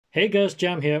Hey guys,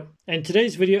 Jam here. In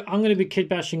today's video, I'm going to be kit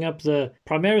bashing up the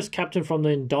Primaris Captain from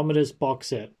the Indomitus box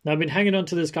set. Now, I've been hanging on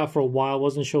to this guy for a while,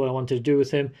 wasn't sure what I wanted to do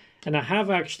with him, and I have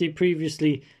actually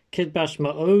previously kit bashed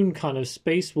my own kind of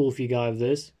Space Wolfy guy of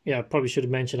this. Yeah, I probably should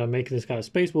have mentioned I'm making this guy a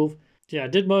Space Wolf. So yeah, I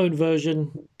did my own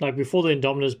version, like before the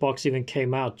Indomitus box even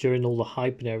came out, during all the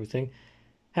hype and everything.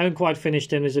 Haven't quite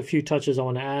finished him, there's a few touches I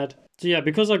want to add. So yeah,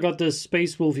 because I got this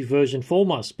Space Wolfy version for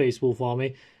my Space Wolf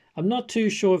army, I'm not too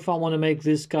sure if I want to make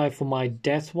this guy for my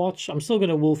Death Watch. I'm still going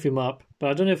to wolf him up, but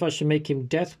I don't know if I should make him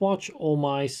Death Watch or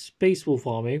my Space Wolf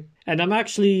army. And I'm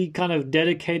actually kind of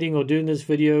dedicating or doing this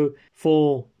video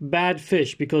for Bad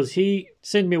Fish because he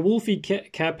sent me a Wolfy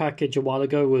care package a while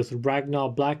ago with Ragnar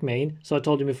Blackmane. So I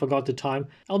told him if I got the time,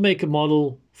 I'll make a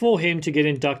model for him to get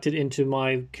inducted into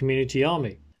my community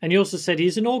army. And he also said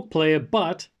he's an Orc player,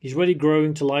 but he's really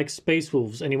growing to like Space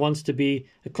Wolves, and he wants to be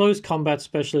a close combat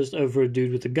specialist over a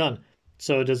dude with a gun.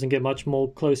 So it doesn't get much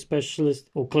more close specialist,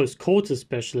 or close quarter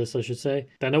specialist, I should say,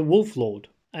 than a Wolf Lord.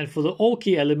 And for the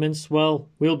Orky elements, well,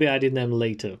 we'll be adding them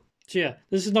later. So yeah,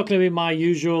 this is not going to be my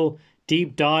usual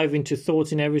deep dive into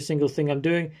thoughts in every single thing I'm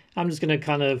doing. I'm just going to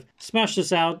kind of smash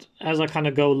this out as I kind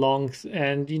of go along,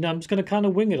 and I'm just going to kind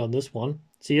of wing it on this one.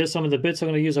 So here's some of the bits I'm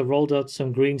going to use. I've rolled out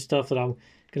some green stuff that I'm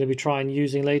going to be trying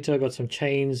using later. I got some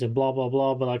chains and blah blah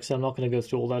blah, but like I said, I'm not going to go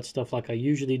through all that stuff like I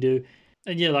usually do.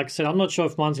 And yeah, like I said, I'm not sure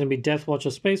if mine's going to be Death Watch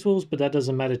or Space Wolves, but that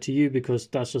doesn't matter to you because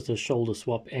that's just a shoulder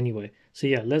swap anyway. So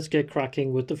yeah, let's get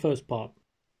cracking with the first part.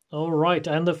 Alright,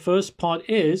 and the first part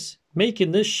is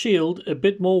making this shield a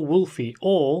bit more wolfy,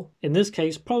 or in this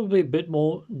case probably a bit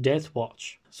more Death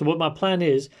Watch. So what my plan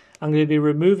is, I'm going to be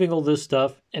removing all this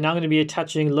stuff, and I'm going to be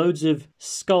attaching loads of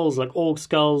skulls, like Orc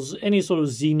skulls, any sort of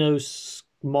Xenos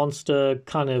monster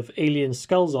kind of alien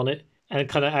skulls on it, and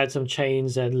kind of add some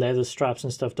chains and leather straps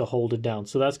and stuff to hold it down.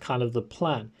 So that's kind of the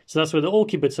plan. So that's where the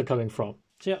Orky bits are coming from.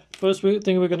 So yeah, first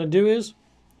thing we're going to do is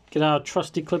get our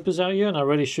trusty clippers out here, and I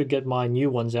really should get my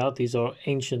new ones out. These are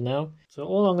ancient now. So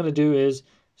all I'm going to do is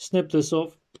snip this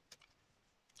off.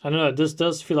 I don't know, this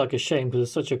does feel like a shame because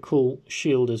it's such a cool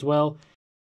shield as well.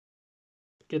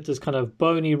 Get this kind of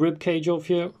bony rib cage off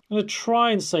here. I'm going to try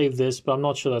and save this, but I'm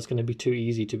not sure that's going to be too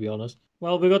easy, to be honest.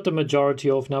 Well, we got the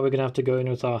majority off. Now we're going to have to go in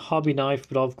with our hobby knife,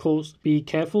 but of course be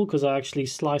careful because I actually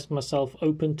sliced myself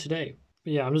open today.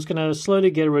 But yeah, I'm just going to slowly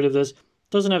get rid of this.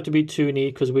 Doesn't have to be too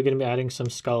neat because we're going to be adding some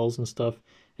skulls and stuff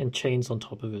and chains on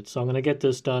top of it. So I'm going to get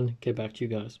this done, get back to you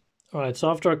guys. Alright, so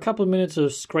after a couple of minutes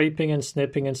of scraping and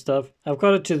snipping and stuff, I've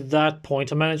got it to that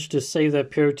point. I managed to save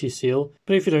that purity seal,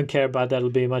 but if you don't care about that,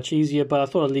 it'll be much easier, but I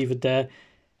thought I'd leave it there.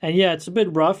 And yeah, it's a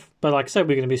bit rough, but like I said,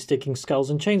 we're going to be sticking skulls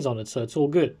and chains on it, so it's all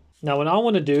good. Now what I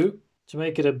want to do, to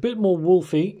make it a bit more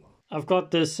wolfy, I've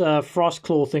got this frost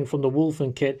claw thing from the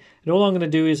Wolfen kit, and all I'm going to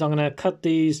do is I'm going to cut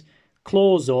these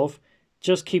claws off,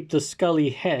 just keep the scully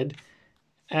head,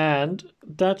 and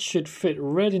that should fit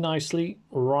really nicely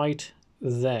right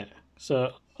there.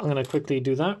 So I'm going to quickly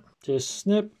do that. Just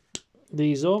snip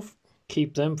these off,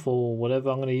 keep them for whatever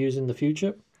I'm going to use in the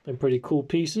future. They're pretty cool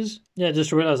pieces. Yeah,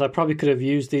 just realized I probably could have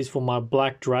used these for my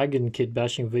Black Dragon kit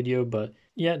bashing video, but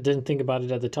yeah, didn't think about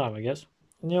it at the time, I guess.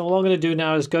 And yeah, all I'm going to do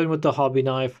now is go in with the hobby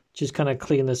knife, just kind of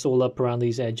clean this all up around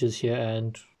these edges here,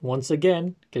 and once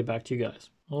again, get back to you guys.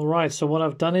 Alright, so what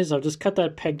I've done is I've just cut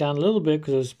that peg down a little bit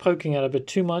because I was poking out a bit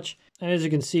too much. And as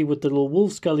you can see with the little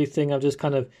wolf scully thing, I've just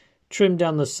kind of trimmed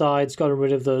down the sides, gotten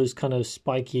rid of those kind of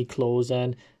spiky claws,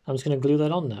 and I'm just going to glue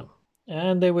that on now.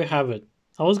 And there we have it.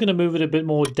 I was going to move it a bit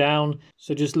more down,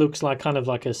 so it just looks like kind of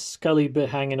like a scully bit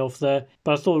hanging off there.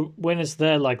 But I thought when it's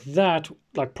there like that,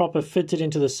 like proper fitted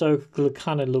into the circle, it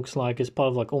kind of looks like it's part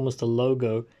of like almost a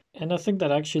logo. And I think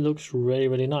that actually looks really,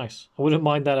 really nice. I wouldn't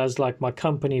mind that as like my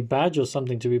company badge or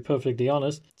something, to be perfectly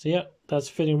honest. So yeah, that's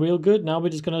fitting real good. Now we're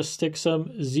just going to stick some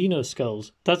Xeno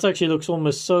skulls. That actually looks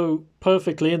almost so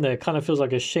perfectly in there. It kind of feels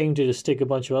like a shame to just stick a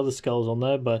bunch of other skulls on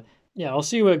there. But yeah, I'll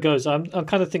see where it goes. I'm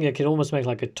kind of thinking I can almost make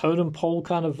like a totem pole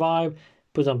kind of vibe.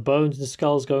 Put some bones and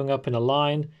skulls going up in a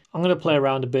line. I'm going to play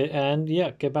around a bit and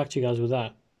yeah, get back to you guys with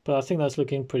that. But I think that's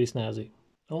looking pretty snazzy.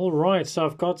 Alright, so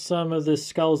I've got some of the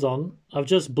skulls on. I've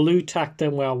just blue tacked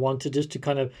them where I wanted, just to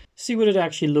kind of see what it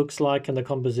actually looks like and the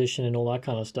composition and all that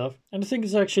kind of stuff. And I think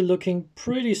it's actually looking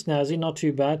pretty snazzy, not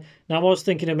too bad. Now I was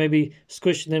thinking of maybe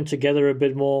squishing them together a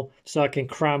bit more so I can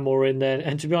cram more in there.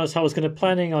 And to be honest, I was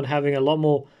planning on having a lot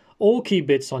more Orky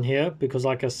bits on here because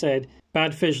like I said,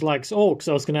 Bad Fish likes orcs.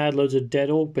 So I was going to add loads of dead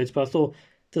orc bits, but I thought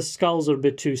the skulls are a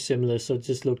bit too similar, so it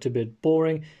just looked a bit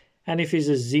boring. And if he's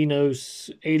a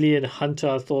Xenos alien hunter,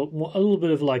 I thought a little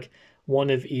bit of like one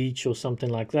of each or something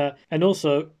like that. And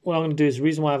also, what I'm going to do is, the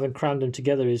reason why I haven't crammed them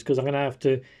together is because I'm going to have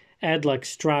to add like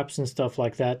straps and stuff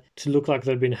like that to look like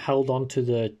they've been held onto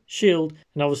the shield.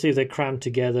 And obviously if they're crammed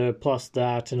together plus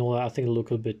that and all that, I think it'll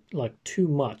look a bit like too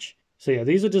much. So yeah,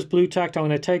 these are just blue tacked. I'm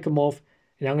going to take them off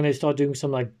and I'm going to start doing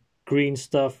some like green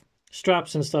stuff,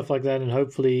 straps and stuff like that, and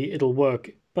hopefully it'll work.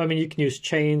 But I mean, you can use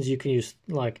chains, you can use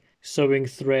like sewing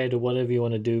thread or whatever you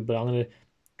want to do, but I'm going to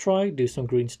try do some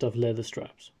green stuff leather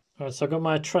straps. All right, so I've got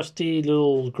my trusty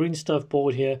little green stuff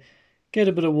board here. Get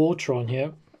a bit of water on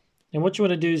here. And what you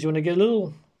want to do is you want to get a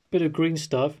little bit of green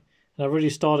stuff. And I've already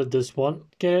started this one.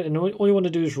 Get it, and all you want to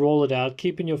do is roll it out,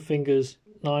 keeping your fingers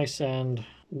nice and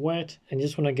wet. And you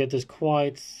just want to get this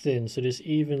quite thin. So just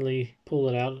evenly pull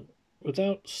it out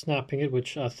without snapping it,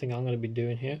 which I think I'm going to be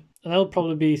doing here. And that'll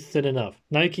probably be thin enough.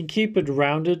 Now you can keep it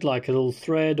rounded like a little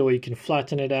thread, or you can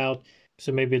flatten it out.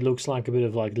 So maybe it looks like a bit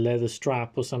of like leather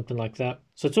strap or something like that.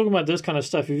 So talking about this kind of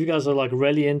stuff, if you guys are like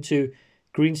really into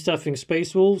green stuffing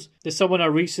Space Wolves, there's someone I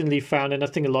recently found, and I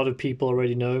think a lot of people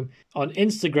already know him, on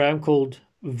Instagram called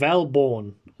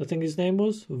Valborn. I think his name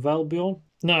was Valbjorn.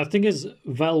 No, I think it's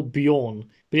Valbjorn.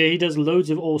 But yeah, he does loads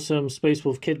of awesome Space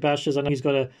Wolf kit bashes. I know he's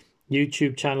got a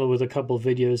YouTube channel with a couple of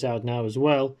videos out now as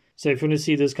well. So if you want to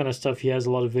see this kind of stuff, he has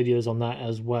a lot of videos on that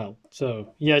as well.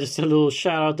 So yeah, just a little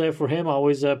shout out there for him. I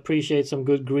always appreciate some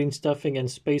good green stuffing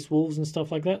and Space Wolves and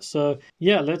stuff like that. So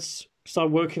yeah, let's start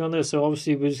working on this. So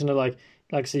obviously we're just going to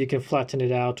like I said, you can flatten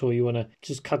it out, or you want to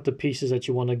just cut the pieces that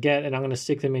you want to get, and I'm going to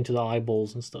stick them into the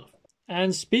eyeballs and stuff.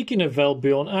 And speaking of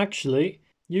Velbjorn, actually,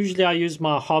 usually I use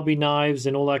my hobby knives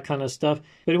and all that kind of stuff.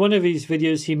 But in one of his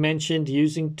videos, he mentioned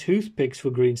using toothpicks for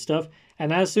green stuff.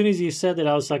 And as soon as he said that,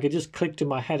 I was like, it just clicked in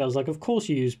my head. I was like, of course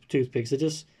you use toothpicks.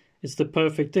 It's the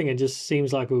perfect thing. It just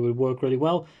seems like it would work really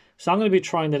well. So I'm going to be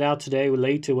trying that out today or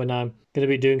later when I'm going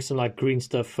to be doing some like green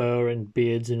stuff, fur and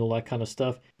beards and all that kind of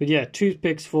stuff. But yeah,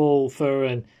 toothpicks for fur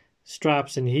and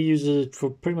straps, and he uses it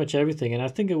for pretty much everything. And I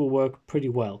think it will work pretty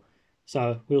well.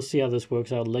 So we'll see how this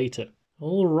works out later.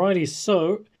 Alrighty,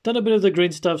 so done a bit of the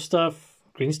green stuff.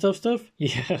 Green stuff?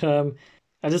 Yeah,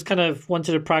 I just kind of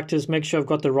wanted to practice, make sure I've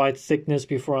got the right thickness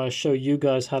before I show you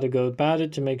guys how to go about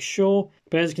it to make sure.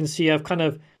 But as you can see, I've kind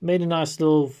of made a nice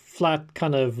little flat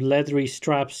kind of leathery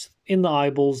straps in the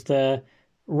eyeballs there,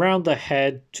 around the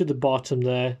head to the bottom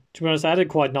there. To be honest, I had it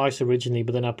quite nice originally,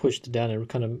 but then I pushed it down and it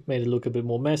kind of made it look a bit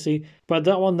more messy. But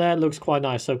that one there looks quite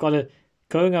nice. So I've got it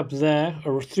going up there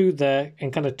or through there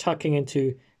and kind of tucking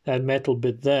into that metal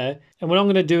bit there. And what I'm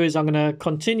going to do is I'm going to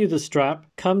continue the strap,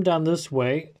 come down this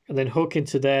way, and then hook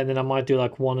into there, and then I might do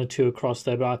like one or two across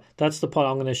there. But that's the part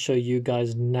I'm going to show you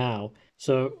guys now.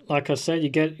 So like I said, you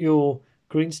get your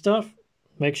green stuff,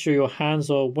 make sure your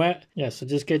hands are wet. Yeah, so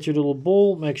just get your little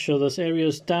ball, make sure this area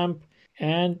is damp,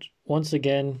 and once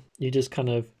again, you just kind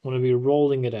of want to be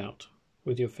rolling it out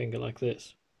with your finger like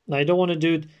this. Now you don't want to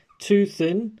do it too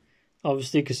thin,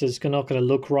 obviously, because it's not going to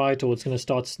look right, or it's going to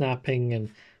start snapping and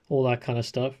all that kind of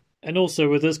stuff. And also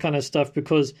with this kind of stuff,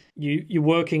 because you're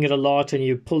working it a lot and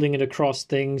you're pulling it across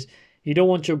things, you don't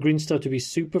want your green stuff to be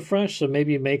super fresh. So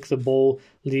maybe make the ball,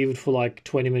 leave it for like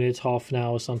 20 minutes, half an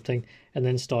hour or something, and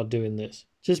then start doing this.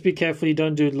 Just be careful you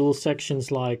don't do little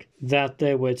sections like that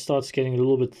there where it starts getting a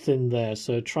little bit thin there.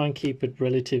 So try and keep it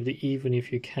relatively even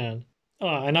if you can.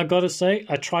 And I gotta say,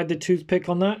 I tried the toothpick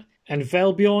on that. And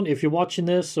Velbjorn, if you're watching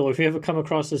this or if you ever come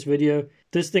across this video,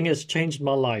 this thing has changed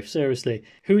my life, seriously.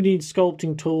 Who needs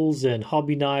sculpting tools and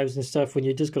hobby knives and stuff when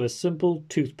you just got a simple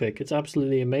toothpick? It's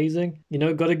absolutely amazing. You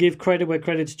know, got to give credit where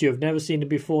credit's due. I've never seen it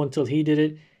before until he did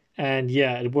it. And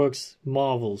yeah, it works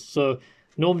marvels. So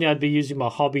normally I'd be using my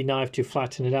hobby knife to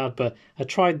flatten it out, but I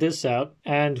tried this out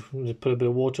and put a bit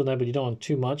of water on there, but you don't want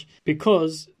too much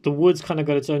because the wood's kind of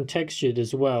got its own texture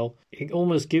as well. It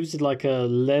almost gives it like a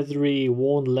leathery,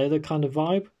 worn leather kind of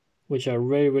vibe, which I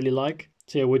really, really like.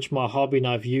 So yeah, which my hobby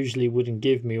knife usually wouldn't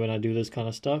give me when I do this kind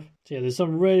of stuff. So yeah, there's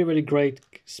some really, really great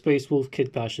Space Wolf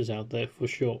kit bashes out there for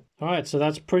sure. Alright, so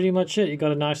that's pretty much it. You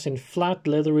got a nice and flat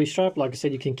leathery strap. Like I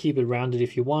said, you can keep it rounded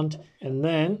if you want. And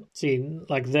then, see,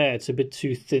 like there, it's a bit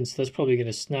too thin, so that's probably going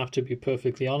to snap, to be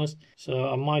perfectly honest. So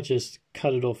I might just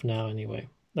cut it off now anyway.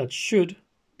 That should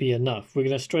be enough. We're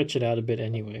going to stretch it out a bit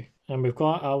anyway. And we've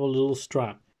got our little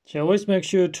strap. So always make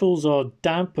sure your tools are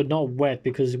damp but not wet,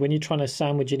 because when you're trying to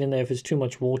sandwich it in there, if it's too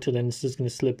much water, then it's just going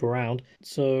to slip around.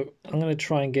 So I'm going to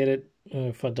try and get it,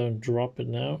 if I don't drop it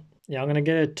now. Yeah, I'm going to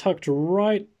get it tucked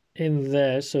right in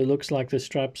there so it looks like the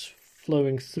strap's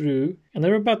flowing through. And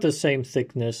they're about the same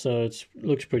thickness, so it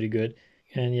looks pretty good.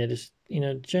 And yeah, just,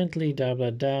 gently dab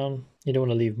that down. You don't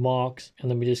want to leave marks. And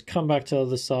then we just come back to the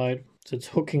other side. So it's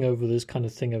hooking over this kind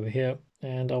of thing over here.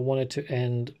 And I want it to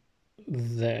end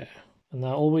there. And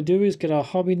now all we do is get our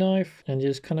hobby knife and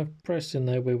just kind of press in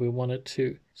there where we want it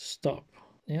to stop.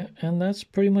 Yeah, and that's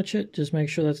pretty much it. Just make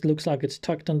sure that looks like it's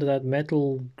tucked under that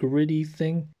metal gritty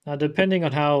thing. Now, depending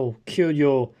on how cured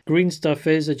your green stuff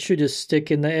is, it should just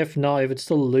stick in there. If not, if it's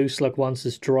still loose, like once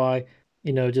it's dry,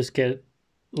 you know, just get a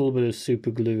little bit of super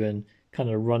glue and kind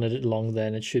of run it along there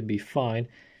and it should be fine.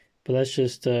 But let's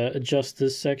just adjust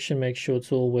this section, make sure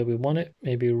it's all where we want it.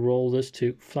 Maybe roll this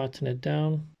to flatten it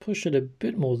down, push it a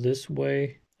bit more this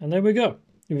way, and there we go.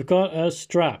 We've got a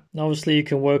strap. Obviously, you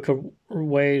can work a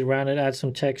way around it, add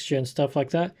some texture and stuff like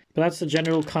that. But that's the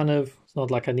general kind of, it's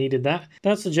not like I needed that.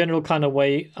 That's the general kind of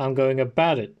way I'm going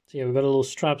about it. So yeah, we've got a little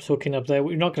straps hooking up there.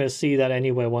 We're not going to see that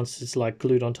anywhere once it's like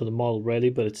glued onto the model really,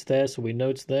 but it's there, so we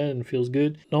know it's there and it feels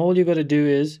good. And all you got to do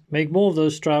is make more of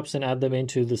those straps and add them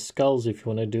into the skulls if you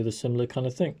want to do the similar kind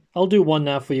of thing. I'll do one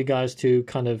now for you guys to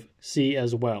kind of see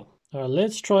as well.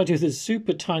 Let's try to do this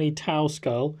super tiny Tau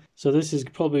skull. So this is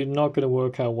probably not going to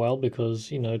work out well because,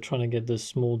 you know, trying to get this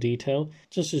small detail.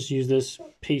 Just use this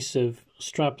piece of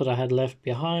strap that I had left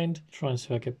behind. Try and see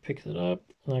if I can pick it up.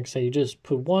 Like I say, you just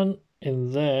put one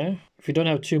in there. If you don't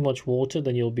have too much water,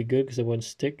 then you'll be good because it won't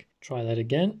stick. Try that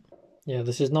again. Yeah,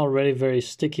 this is not really very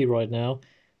sticky right now.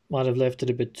 Might have left it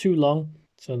a bit too long.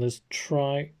 So let's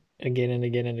try again and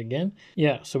again and again.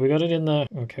 Yeah, so we got it in the...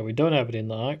 Okay, we don't have it in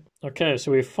the eye. Okay,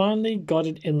 so we finally got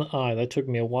it in the eye. That took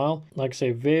me a while. Like I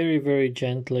say, very, very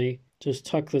gently. Just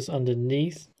tuck this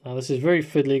underneath. Now this is very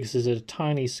fiddly because it's a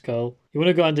tiny skull. You want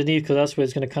to go underneath because that's where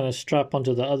it's going to kind of strap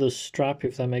onto the other strap,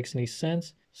 if that makes any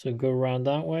sense. So go around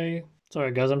that way.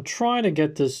 Sorry guys, I'm trying to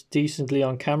get this decently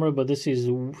on camera, but this is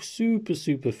super,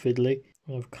 super fiddly.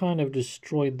 I've kind of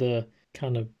destroyed the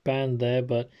kind of band there,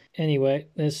 but anyway,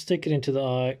 let's stick it into the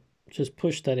eye. Just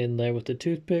push that in there with the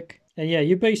toothpick. And yeah,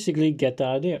 you basically get the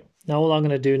idea. Now all I'm going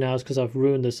to do now is, because I've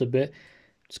ruined this a bit,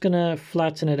 just going to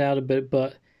flatten it out a bit,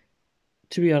 but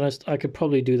to be honest, I could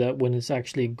probably do that when it's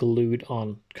actually glued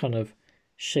on, kind of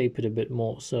shape it a bit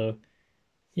more. So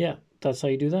yeah, that's how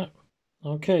you do that.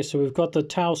 Okay, so we've got the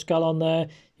Tau skull on there.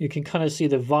 You can kind of see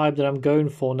the vibe that I'm going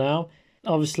for now.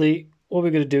 Obviously, what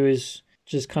we're going to do is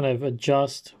just kind of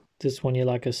adjust this one here,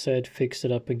 like I said, fix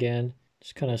it up again,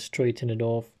 just kind of straighten it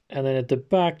off. And then at the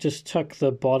back, just tuck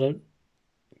the bottom,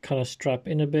 kind of strap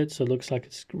in a bit so it looks like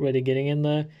it's ready getting in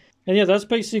there. And yeah, that's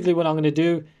basically what I'm going to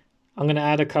do. I'm going to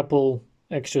add a couple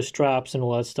extra straps and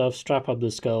all that stuff, strap up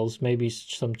the skulls, maybe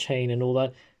some chain and all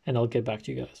that, and I'll get back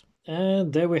to you guys.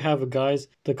 And there we have it, guys,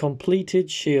 the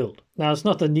completed shield. Now, it's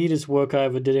not the neatest work I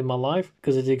ever did in my life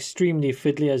because it's extremely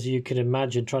fiddly, as you can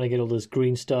imagine, trying to get all this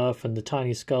green stuff and the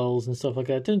tiny skulls and stuff like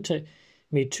that. It didn't take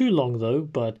me too long though,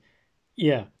 but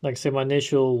yeah, like I said, my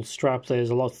initial strap there is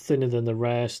a lot thinner than the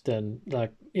rest, and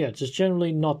like, yeah, just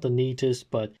generally not the neatest,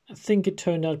 but I think it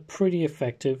turned out pretty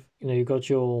effective. You know, you got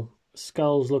your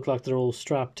skulls look like they're all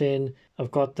strapped in. I've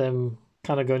got them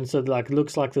kind of going, so like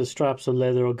looks like the straps are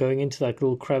leather or going into that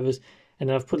little crevice, and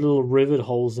then I've put little rivet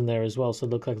holes in there as well, so it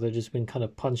look like they've just been kind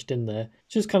of punched in there.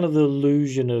 Just kind of the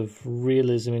illusion of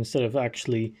realism instead of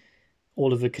actually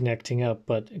all of it connecting up,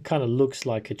 but it kind of looks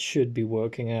like it should be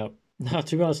working out. Now,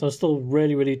 to be honest, I'm still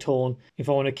really, really torn if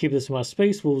I want to keep this in my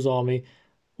Space Wolves army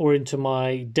or into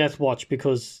my Death Watch,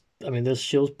 because, I mean, this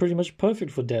shield's pretty much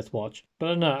perfect for Death Watch. But I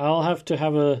don't know, I'll have to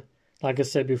have a, like I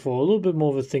said before, a little bit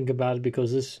more of a think about it,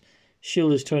 because this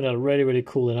shield has turned out really, really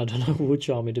cool, and I don't know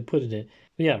which army to put it in.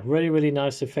 But yeah, really, really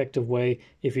nice, effective way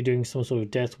if you're doing some sort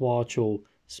of Death Watch or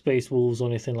Space Wolves or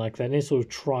anything like that. Any sort of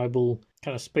tribal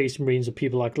kind of Space Marines or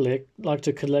people like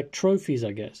to collect trophies,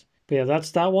 I guess. But yeah,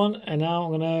 that's that one, and now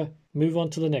I'm going to move on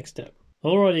to the next step.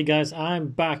 Alrighty guys, I'm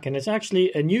back, and it's actually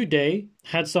a new day.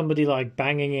 Had somebody like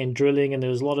banging and drilling, and there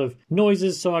was a lot of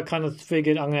noises, so I kind of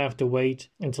figured I'm gonna have to wait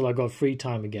until I got free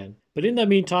time again. But in the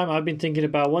meantime, I've been thinking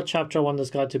about what chapter I want this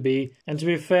guy to be, and to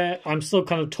be fair, I'm still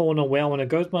kind of torn on where I want to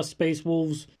go with my Space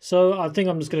Wolves, so I think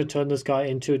I'm just going to turn this guy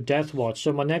into a Death Watch.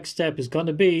 So my next step is going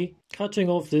to be cutting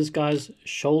off this guy's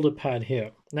shoulder pad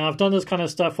here. Now, I've done this kind of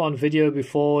stuff on video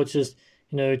before. It's just,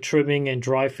 you know, trimming and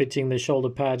dry fitting the shoulder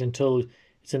pad until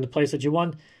it's in the place that you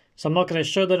want. So I'm not going to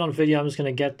show that on video. I'm just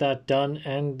going to get that done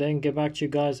and then get back to you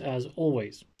guys as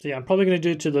always. So yeah, I'm probably going to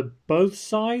do it to the both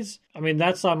sides. I mean,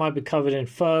 that side might be covered in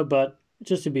fur, but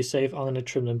just to be safe, I'm going to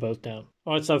trim them both down.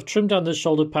 Alright, so I've trimmed down this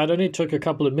shoulder pad. It only took a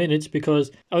couple of minutes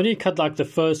because I only cut like the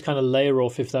first kind of layer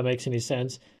off, if that makes any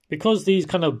sense. Because these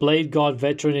kind of Blade Guard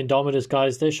veteran Indomitus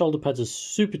guys, their shoulder pads are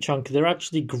super chunky. They're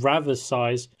actually Gravis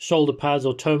size shoulder pads,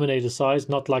 or Terminator size,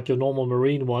 not like your normal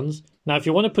Marine ones. Now, if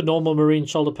you want to put normal Marine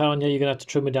shoulder pad on here, you're going to have to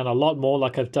trim it down a lot more,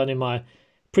 like I've done in my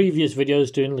previous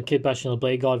videos doing the Kitbash and the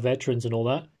Blade Guard veterans and all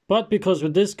that. But because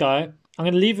with this guy, I'm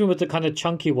going to leave him with the kind of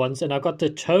chunky ones, and I've got the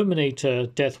Terminator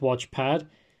Death Watch pad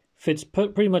fits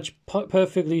pretty much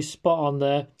perfectly spot on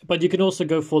there. But you can also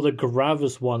go for the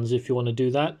Gravis ones if you want to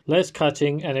do that. Less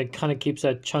cutting, and it kind of keeps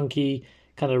that chunky,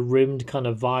 kind of rimmed kind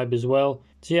of vibe as well.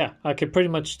 So yeah, I can pretty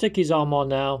much stick his arm on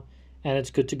now, and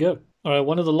it's good to go. All right,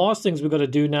 one of the last things we've got to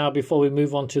do now before we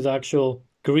move on to the actual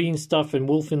green stuff and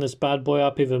wolfing this bad boy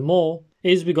up even more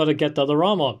is we got to get the other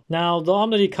arm on. Now, the arm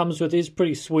that he comes with is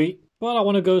pretty sweet, but I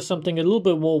want to go something a little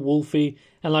bit more wolfy.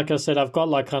 And like I said, I've got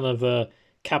like kind of a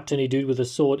captain-y dude with a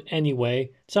sword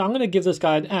anyway. So I'm going to give this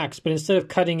guy an axe, but instead of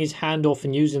cutting his hand off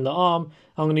and using the arm,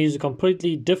 I'm going to use a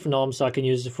completely different arm so I can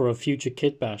use it for a future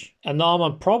Kitbash. And the arm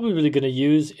I'm probably really going to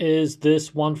use is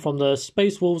this one from the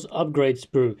Space Wolves upgrade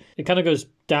sprue. It kind of goes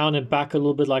down and back a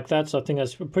little bit like that, so I think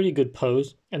that's a pretty good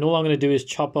pose. And all I'm going to do is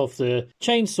chop off the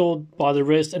chainsaw by the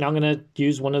wrist, and I'm going to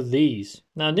use one of these.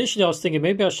 Now initially I was thinking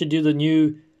maybe I should do the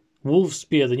new Wolf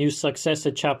Spear, the new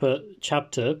successor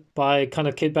chapter, by kind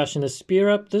of kitbashing the spear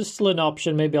up. There's still an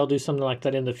option. Maybe I'll do something like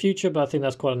that in the future, but I think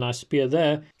that's quite a nice spear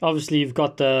there. Obviously, you've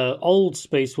got the old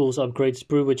Space Wolves upgrade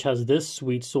sprue, which has this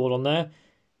sweet sword on there.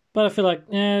 But I feel like,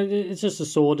 it's just a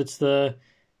sword. It's the...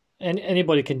 And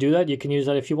anybody can do that. You can use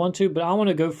that if you want to, but I want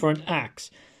to go for an axe.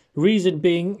 Reason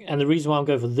being, and the reason why I'm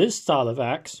going for this style of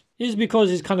axe, is because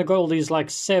he's kind of got all these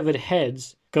like severed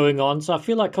heads going on. So I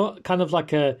feel like kind of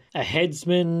like a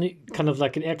headsman, kind of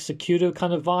like an executor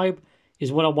kind of vibe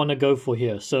is what I want to go for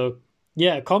here. So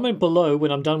yeah, comment below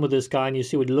when I'm done with this guy and you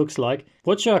see what he looks like.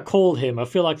 What should I call him? I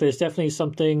feel like there's definitely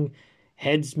something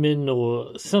headsman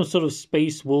or some sort of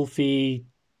space wolfy,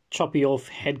 choppy off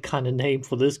head kind of name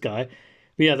for this guy.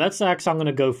 But yeah, that's the axe I'm going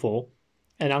to go for.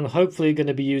 And I'm hopefully going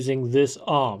to be using this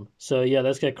arm. So yeah,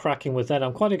 let's get cracking with that.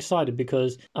 I'm quite excited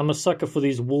because I'm a sucker for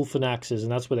these wolfen axes,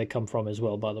 and that's where they come from as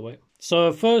well, by the way.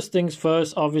 So first things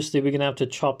first, obviously we're going to have to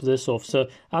chop this off. So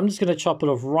I'm just going to chop it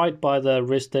off right by the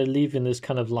wrist. They're leaving this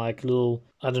kind of like little,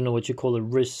 I don't know what you call it,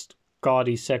 wrist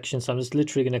guardy section. So I'm just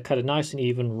literally going to cut it nice and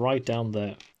even right down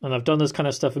there. And I've done this kind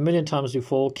of stuff a million times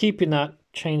before, keeping that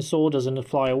chainsaw doesn't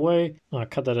fly away. I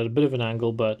cut that at a bit of an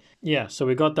angle, but yeah, so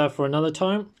we got that for another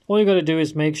time. All you got to do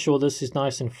is make sure this is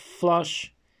nice and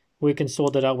flush. We can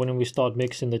sort that out when we start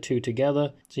mixing the two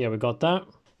together. So yeah, we got that.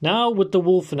 Now with the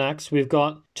wolfen axe, we've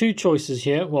got two choices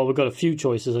here. Well, we've got a few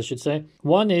choices, I should say.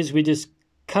 One is we just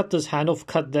cut this hand off,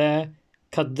 cut there,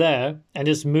 and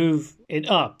just move it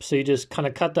up. So you just kind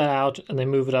of cut that out and then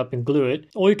move it up and glue it.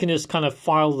 Or you can just kind of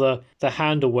file the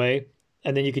hand away,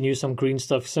 and then you can use some green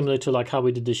stuff similar to like how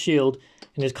we did the shield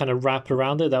and just kind of wrap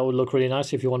around it. That would look really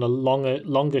nice if you want a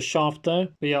longer shaft there.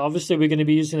 But yeah, obviously we're going to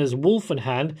be using this wolfen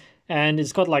hand, and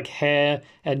it's got like hair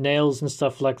and nails and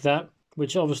stuff like that,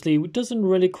 which obviously doesn't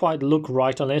really quite look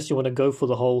right unless you want to go for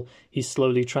the whole he's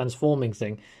slowly transforming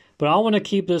thing. But I want to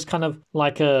keep this kind of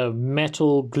like a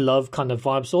metal glove kind of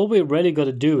vibe. So all we really got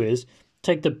to do is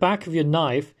take the back of your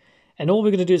knife, and all we're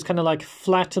going to do is kind of like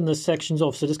flatten the sections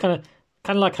off. So just kind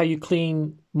of like how you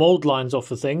clean mold lines off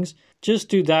of things. Just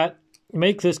do that.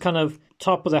 Make this kind of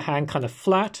top of the hand kind of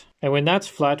flat. And when that's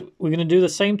flat, we're going to do the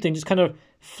same thing. Just kind of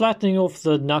flattening off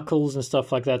the knuckles and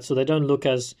stuff like that so they don't look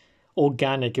as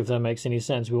organic, if that makes any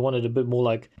sense. We wanted a bit more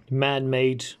like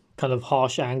man-made kind of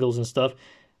harsh angles and stuff.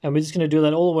 And we're just going to do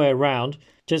that all the way around,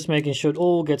 just making sure it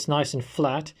all gets nice and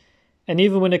flat. And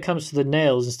even when it comes to the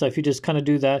nails and stuff, you just kind of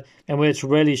do that. And where it's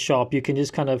really sharp, you can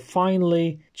just kind of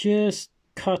finally just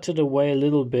cut it away a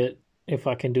little bit. If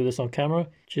I can do this on camera,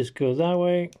 just go that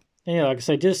way. And yeah, like I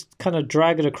say, just kind of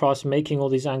drag it across, making all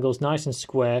these angles nice and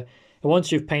square. And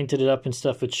once you've painted it up and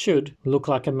stuff, it should look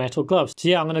like a metal glove. So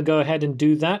yeah, I'm going to go ahead and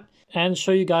do that and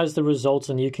show you guys the results,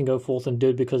 and you can go forth and do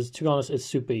it because, to be honest, it's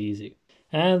super easy.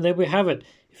 And there we have it.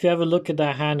 If you have a look at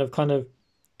that hand, I've kind of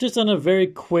just done a very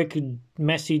quick,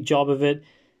 messy job of it.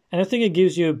 And I think it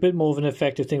gives you a bit more of an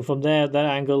effective thing. From there, that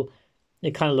angle,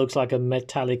 it kind of looks like a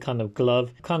metallic kind of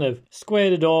glove. Kind of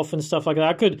squared it off and stuff like that.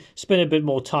 I could spend a bit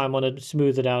more time on it,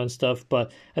 smooth it out and stuff.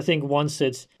 But I think once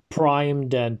it's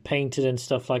primed and painted and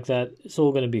stuff like that, it's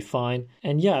all going to be fine.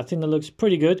 And yeah, I think that looks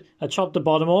pretty good. I chopped the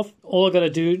bottom off. All I got to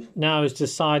do now is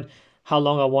decide how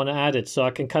long I want to add it. So I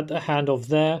can cut the hand off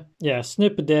there. Yeah,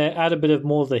 snip it there, add a bit of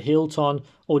more of the hilt on,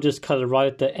 or just cut it right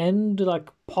at the end, like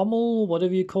pommel,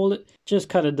 whatever you call it. Just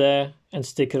cut it there and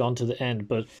stick it onto the end.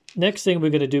 But next thing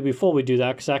we're going to do before we do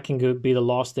that, because that can be the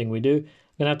last thing we do,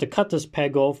 we're going to have to cut this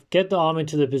peg off, get the arm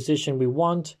into the position we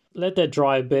want, let that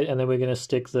dry a bit, and then we're going to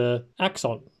stick the axe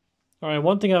on. All right,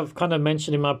 one thing I've kind of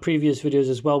mentioned in my previous videos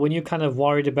as well, when you're kind of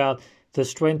worried about the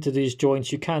strength of these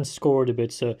joints, you can score it a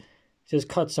bit. So just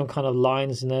cut some kind of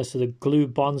lines in there so the glue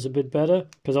bonds a bit better,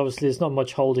 because obviously there's not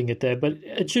much holding it there, but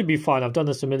it should be fine. I've done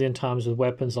this a million times with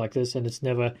weapons like this and it's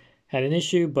never had an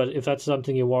issue, but if that's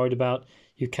something you're worried about,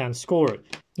 you can score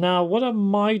it. Now, what I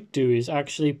might do is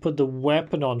actually put the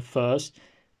weapon on first,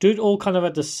 do it all kind of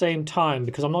at the same time,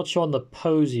 because I'm not sure on the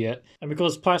pose yet. And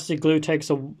because plastic glue takes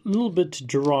a little bit to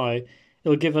dry,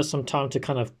 it'll give us some time to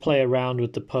kind of play around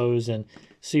with the pose and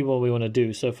see what we want to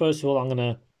do. So first of all, I'm going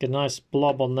to get a nice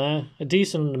blob on there. A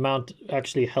decent amount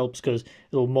actually helps because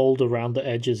it'll mold around the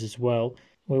edges as well.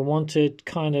 We want it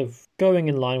kind of going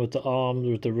in line with the arm,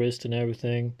 with the wrist and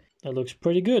everything. That looks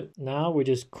pretty good. Now we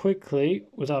just quickly,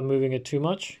 without moving it too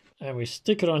much, and we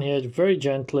stick it on here very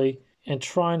gently and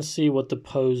try and see what the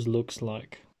pose looks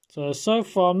like. So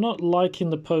far I'm not liking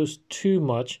the pose too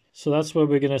much, so that's where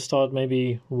we're going to start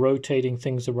maybe rotating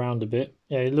things around a bit.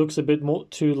 Yeah, it looks a bit more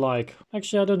too like,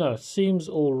 actually I don't know, it seems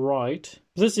alright.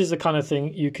 This is the kind of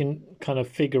thing you can kind of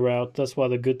figure out. That's why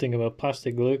the good thing about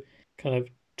plastic glue, kind of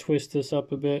twist this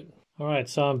up a bit. Alright,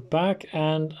 so I'm back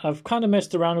and I've kind of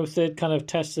messed around with it, kind of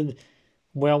tested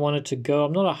where I want it to go.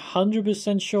 I'm not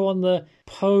 100% sure on the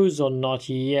pose or not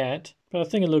yet, but I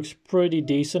think it looks pretty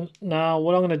decent. Now,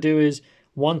 what I'm going to do is,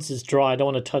 once it's dry, I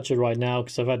don't want to touch it right now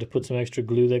because I've had to put some extra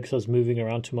glue there because I was moving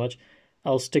around too much.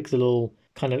 I'll stick the little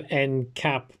kind of end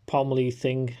cap pommely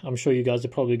thing. I'm sure you guys are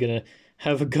probably going to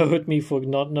have a go at me for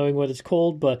not knowing what it's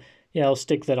called, but yeah, I'll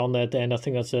stick that on there at the end. I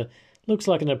think that's looks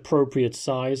like an appropriate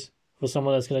size for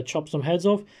someone that's going to chop some heads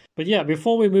off. But yeah,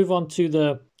 before we move on to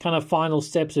the kind of final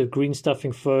steps of green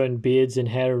stuffing fur and beards and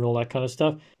hair and all that kind of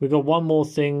stuff, we've got one more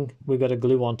thing we've got to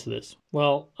glue onto this.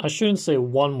 Well, I shouldn't say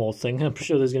one more thing. I'm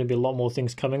sure there's going to be a lot more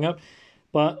things coming up.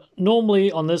 But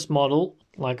normally on this model,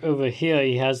 like over here,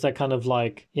 he has that kind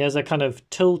of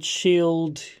tilt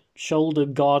shield, shoulder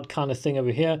guard kind of thing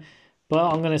over here.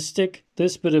 But I'm going to stick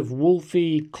this bit of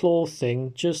wolfy claw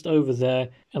thing just over there.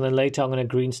 And then later I'm going to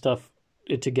green stuff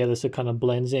it together so it kind of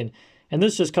blends in. And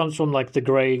this just comes from like the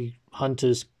Grey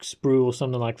Hunter's sprue or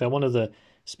something like that. One of the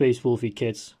Space Wolfie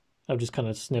kits. I've just kind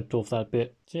of snipped off that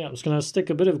bit. So yeah, I'm just going to stick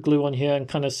a bit of glue on here and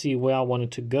kind of see where I want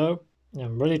it to go.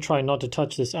 I'm really trying not to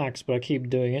touch this axe, but I keep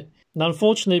doing it. Now,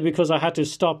 unfortunately, because I had to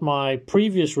stop my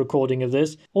previous recording of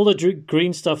this, all the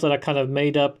green stuff that I kind of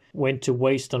made up went to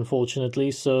waste,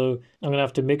 unfortunately. So I'm going to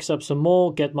have to mix up some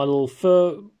more, get my little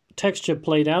fur texture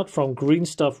played out from Green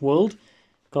Stuff World.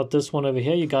 Got this one over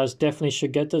here. You guys definitely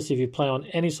should get this if you play on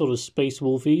any sort of Space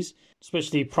Wolfies,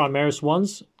 especially Primaris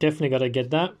ones. Definitely got to get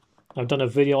that. I've done a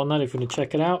video on that if you want to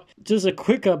check it out. Just a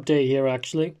quick update here,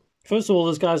 actually. First of all,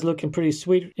 this guy's looking pretty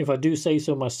sweet, if I do say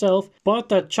so myself. But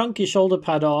that chunky shoulder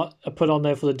pad I put on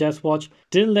there for the Death Watch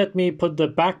didn't let me put the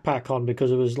backpack on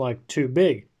because it was like too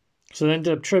big. So I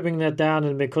ended up trimming that down,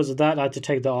 and because of that, I had to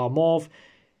take the arm off.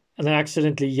 And then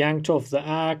accidentally yanked off the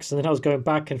axe, and then I was going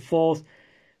back and forth.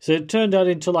 So it turned out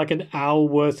into like an hour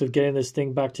worth of getting this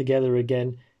thing back together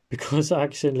again because I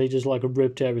accidentally just like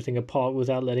ripped everything apart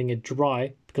without letting it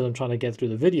dry because I'm trying to get through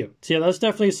the video. So yeah, that's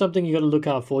definitely something you got to look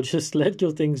out for. Just let your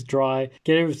things dry,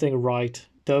 get everything right.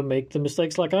 Don't make the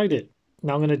mistakes like I did.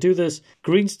 Now I'm going to do this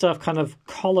green stuff kind of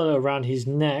collar around his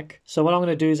neck. So what I'm going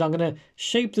to do is I'm going to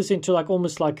shape this into like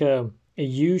almost like a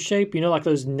U shape. You know, like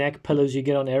those neck pillows you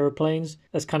get on aeroplanes?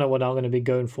 That's kind of what I'm going to be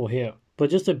going for here. But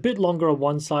just a bit longer on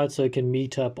one side so it can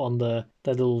meet up on that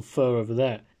little fur over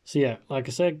there. So yeah, like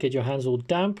I said, get your hands all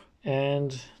damp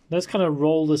and let's kind of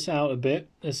roll this out a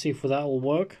bit. Let's see if that will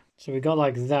work. So we got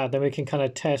like that, then we can kind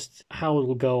of test how it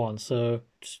will go on. So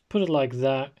just put it like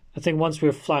that. I think once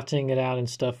we're flattening it out and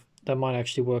stuff, that might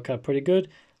actually work out pretty good.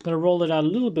 I'm going to roll it out a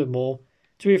little bit more.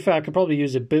 To be fair, I could probably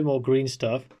use a bit more green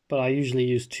stuff, but I usually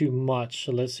use too much.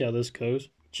 So let's see how this goes.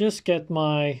 Just get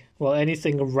my, well,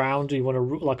 anything around, you want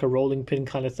to like a rolling pin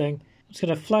kind of thing. I'm just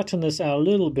going to flatten this out a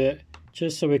little bit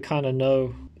just so we kind of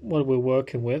know what we're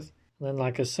working with. And then,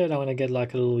 like I said, I'm going to get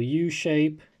like a little U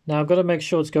shape. Now I've got to make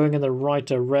sure it's going in the right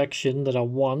direction that I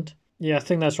want. Yeah, I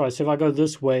think that's right. So if I go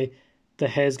this way, the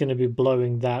hair's going to be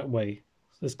blowing that way.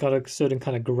 It's got a certain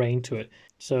kind of grain to it.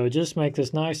 So just make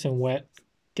this nice and wet.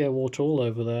 Get water all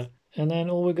over there. And then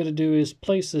all we're going to do is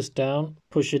place this down,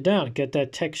 push it down, get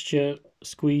that texture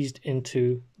squeezed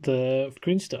into the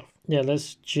green stuff. Yeah,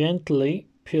 let's gently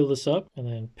peel this up and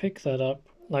then pick that up.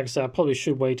 Like I said, I probably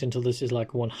should wait until this is like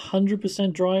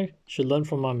 100% dry. Should learn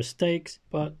from my mistakes,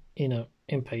 but you know,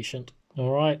 impatient.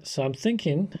 All right, so I'm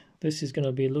thinking this is going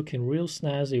to be looking real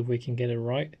snazzy if we can get it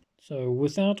right. So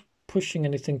without pushing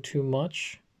anything too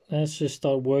much, let's just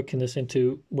start working this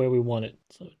into where we want it.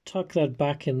 So tuck that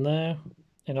back in there.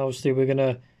 And obviously we're going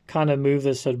to kind of move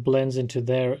this so it blends into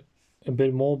there a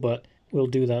bit more, but we'll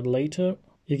do that later.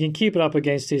 You can keep it up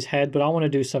against his head, but I want to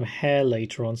do some hair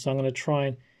later on. So I'm going to try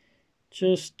and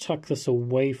just tuck this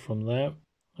away from there.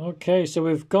 Okay, so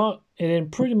we've got it in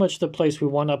pretty much the place we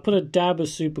want. I put a dab of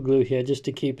super glue here just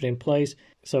to keep it in place.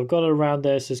 So I've got it around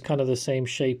there, so it's kind of the same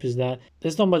shape as that.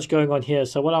 There's not much going on here,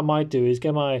 so what I might do is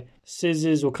get my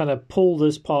scissors or kind of pull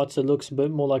this part so it looks a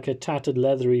bit more like a tattered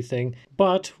leathery thing.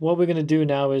 But what we're going to do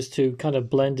now is to kind of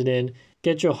blend it in.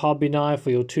 Get your hobby knife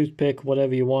or your toothpick,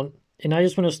 whatever you want. And I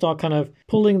just want to start kind of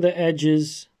pulling the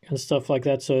edges and stuff like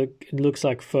that so it looks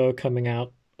like fur coming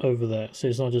out over there, so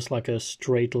it's not just like a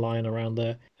straight line around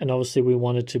there. And obviously we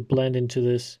wanted to blend into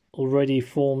this already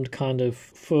formed kind of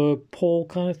fur paw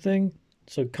kind of thing,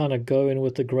 so kind of go in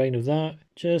with the grain of that,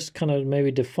 just kind of maybe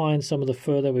define some of the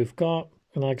fur that we've got,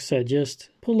 and like I said,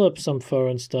 just pull up some fur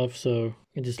and stuff so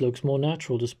it just looks more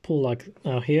natural. Just pull like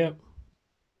now here.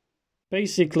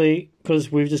 Basically,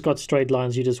 because we've just got straight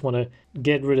lines, you just want to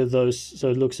get rid of those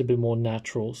so it looks a bit more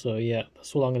natural. So yeah,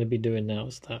 that's what I'm going to be doing now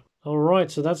is that. Alright,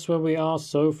 so that's where we are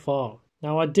so far.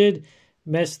 Now I did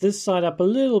mess this side up a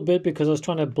little bit because I was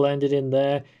trying to blend it in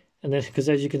there. And then, because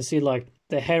as you can see, like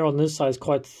the hair on this side is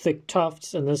quite thick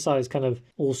tufts and this side is kind of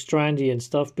all strandy and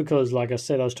stuff because, like I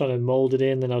said, I was trying to mold it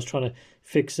in, then I was trying to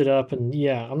fix it up. And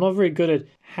yeah, I'm not very good at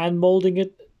hand molding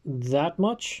it that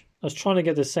much. I was trying to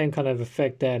get the same kind of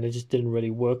effect there and it just didn't really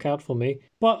work out for me.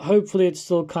 But hopefully it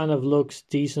still kind of looks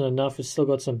decent enough. It's still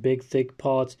got some big thick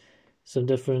parts, some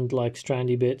different like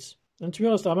strandy bits. And to be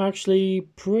honest, I'm actually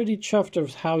pretty chuffed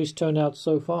of how he's turned out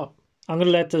so far. I'm going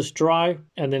to let this dry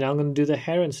and then I'm going to do the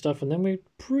hair and stuff and then we're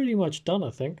pretty much done, I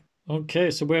think.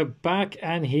 Okay, so we're back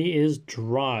and he is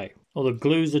dry. All the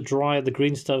glues are dry, the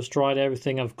green stuff's dried,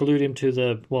 everything. I've glued him to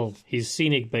the, well, his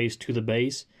scenic base to the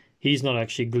base. He's not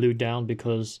actually glued down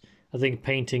because I think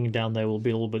painting down there will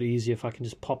be a little bit easier if I can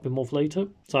just pop him off later.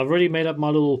 So I've already made up my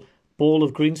little ball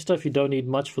of green stuff. You don't need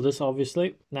much for this,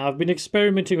 obviously. Now, I've been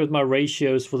experimenting with my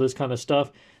ratios for this kind of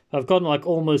stuff. I've gotten like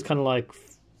almost kind of like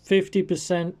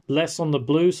 50% less on the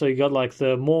blue, so you got like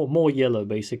the more yellow,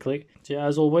 basically. So yeah,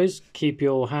 as always, keep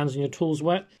your hands and your tools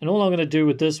wet. And all I'm going to do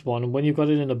with this one, when you've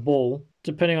got it in a ball,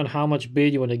 depending on how much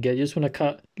beard you want to get, you just want to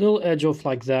cut a little edge off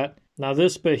like that. Now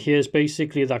this bit here is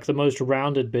basically like the most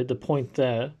rounded bit, the point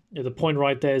there. Yeah, the point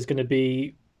right there is going to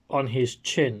be on his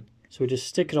chin. So we just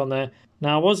stick it on there.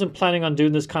 Now I wasn't planning on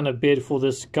doing this kind of beard for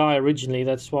this guy originally.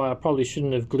 That's why I probably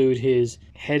shouldn't have glued his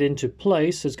head into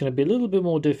place. It's going to be a little bit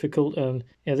more difficult. And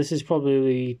yeah, this is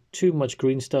probably too much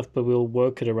green stuff, but we'll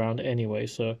work it around anyway.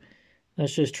 So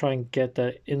let's just try and get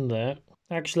that in there.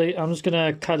 Actually, I'm just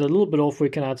going to cut a little bit off. We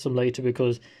can add some later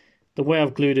because the way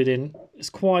I've glued it in, it's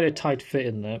quite a tight fit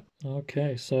in there.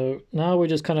 Okay, so now we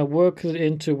just kind of work it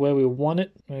into where we want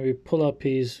it. Maybe pull up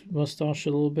his mustache a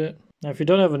little bit. Now, if you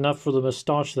don't have enough for the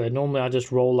mustache there, normally I just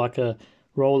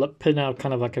pin out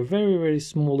kind of like a very, very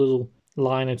small little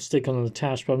line and stick on the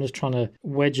tash, but I'm just trying to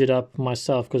wedge it up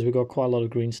myself because we've got quite a lot of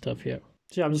green stuff here.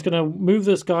 So yeah, I'm just going to move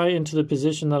this guy into the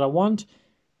position that I want,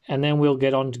 and then we'll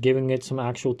get on to giving it some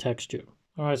actual texture.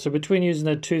 All right, so between using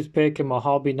the toothpick and my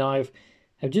hobby knife,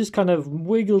 I've just kind of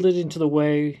wiggled it into the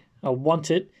way I want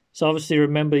it. So obviously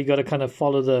remember you got to kind of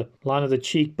follow the line of the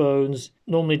cheekbones.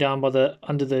 Normally down by the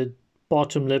under the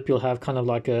bottom lip you'll have kind of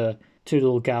like two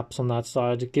little gaps on that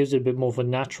side. It gives it a bit more of a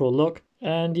natural look.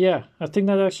 And yeah, I think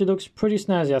that actually looks pretty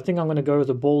snazzy. I think I'm going to go with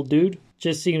a bald dude.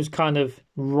 Just seems kind of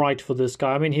right for this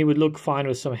guy. I mean, he would look fine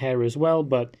with some hair as well,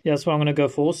 but yeah, that's what I'm going to go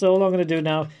for. So all I'm going to do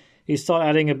now is start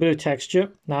adding a bit of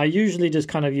texture. Now I usually just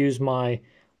kind of use my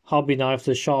hobby knife,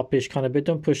 the sharpish kind of bit.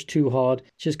 Don't push too hard.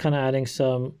 Just kind of adding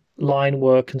some line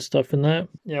work and stuff in there.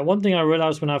 Yeah, one thing I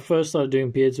realized when I first started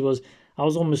doing beards was I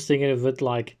was almost thinking of it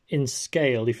like in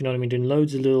scale, if you know what I mean, doing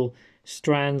loads of little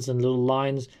strands and little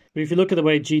lines. But if you look at the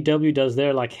way GW does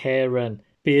their like hair and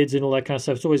beards and all that kind of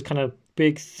stuff, it's always kind of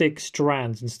big, thick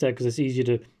strands instead because it's easier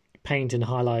to paint and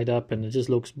highlight up and it just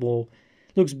looks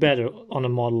better on a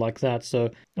model like that.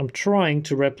 So I'm trying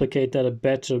to replicate that a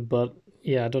better, but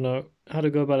yeah, I don't know how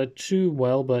to go about it too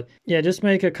well, but yeah, just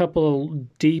make a couple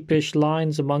of deepish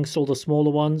lines amongst all the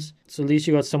smaller ones. So at least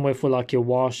you got somewhere for like your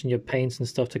wash and your paints and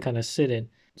stuff to kind of sit in.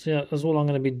 So yeah, that's what I'm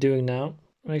going to be doing now.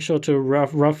 Make sure to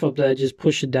rough up there, just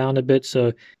push it down a bit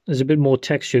so there's a bit more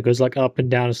texture. It goes like up and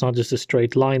down. It's not just a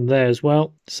straight line there as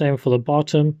well. Same for the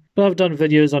bottom. But I've done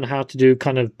videos on how to do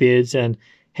kind of beards and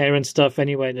hair and stuff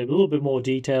anyway in a little bit more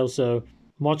detail. So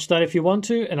watch that if you want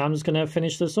to. And I'm just going to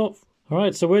finish this off.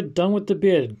 Alright, so we're done with the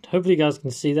beard. Hopefully you guys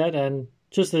can see that. And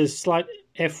just a slight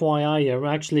FYI here,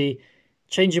 I'm actually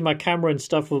changing my camera and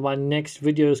stuff for my next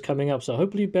videos coming up. So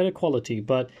hopefully better quality.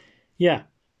 But yeah,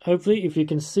 hopefully if you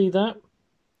can see that.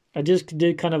 I just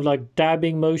did kind of like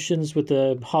dabbing motions with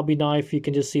the hobby knife. You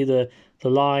can just see the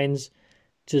lines.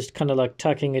 Just kind of like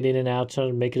tucking it in and out, trying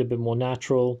to make it a bit more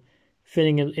natural.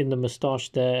 Fitting it in the moustache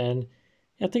there. And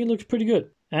I think it looks pretty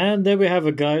good. And there we have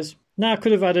it, guys. Now I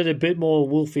could have added a bit more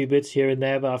wolfy bits here and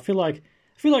there, but I feel like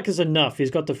it's enough.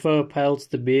 He's got the fur pelts,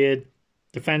 the beard,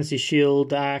 the fancy shield,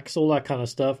 the axe, all that kind of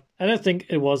stuff. And I think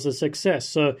it was a success.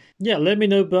 So yeah, let me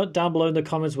know down below in the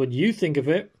comments what you think of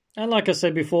it. And like I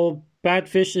said before,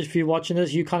 Badfish, if you're watching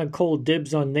this, you kind of call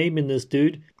dibs on naming this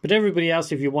dude. But everybody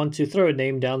else, if you want to, throw a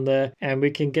name down there and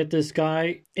we can get this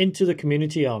guy into the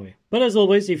community army. But as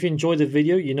always, if you enjoyed the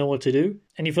video, you know what to do.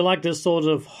 And if you like this sort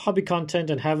of hobby content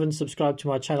and haven't subscribed to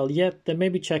my channel yet, then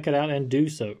maybe check it out and do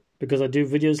so, because I do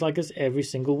videos like this every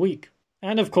single week.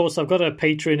 And of course, I've got a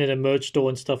Patreon and a merch store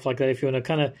and stuff like that if you want to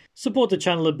kind of support the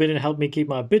channel a bit and help me keep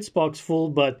my bits box full.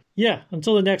 But yeah,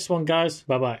 until the next one, guys,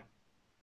 bye-bye.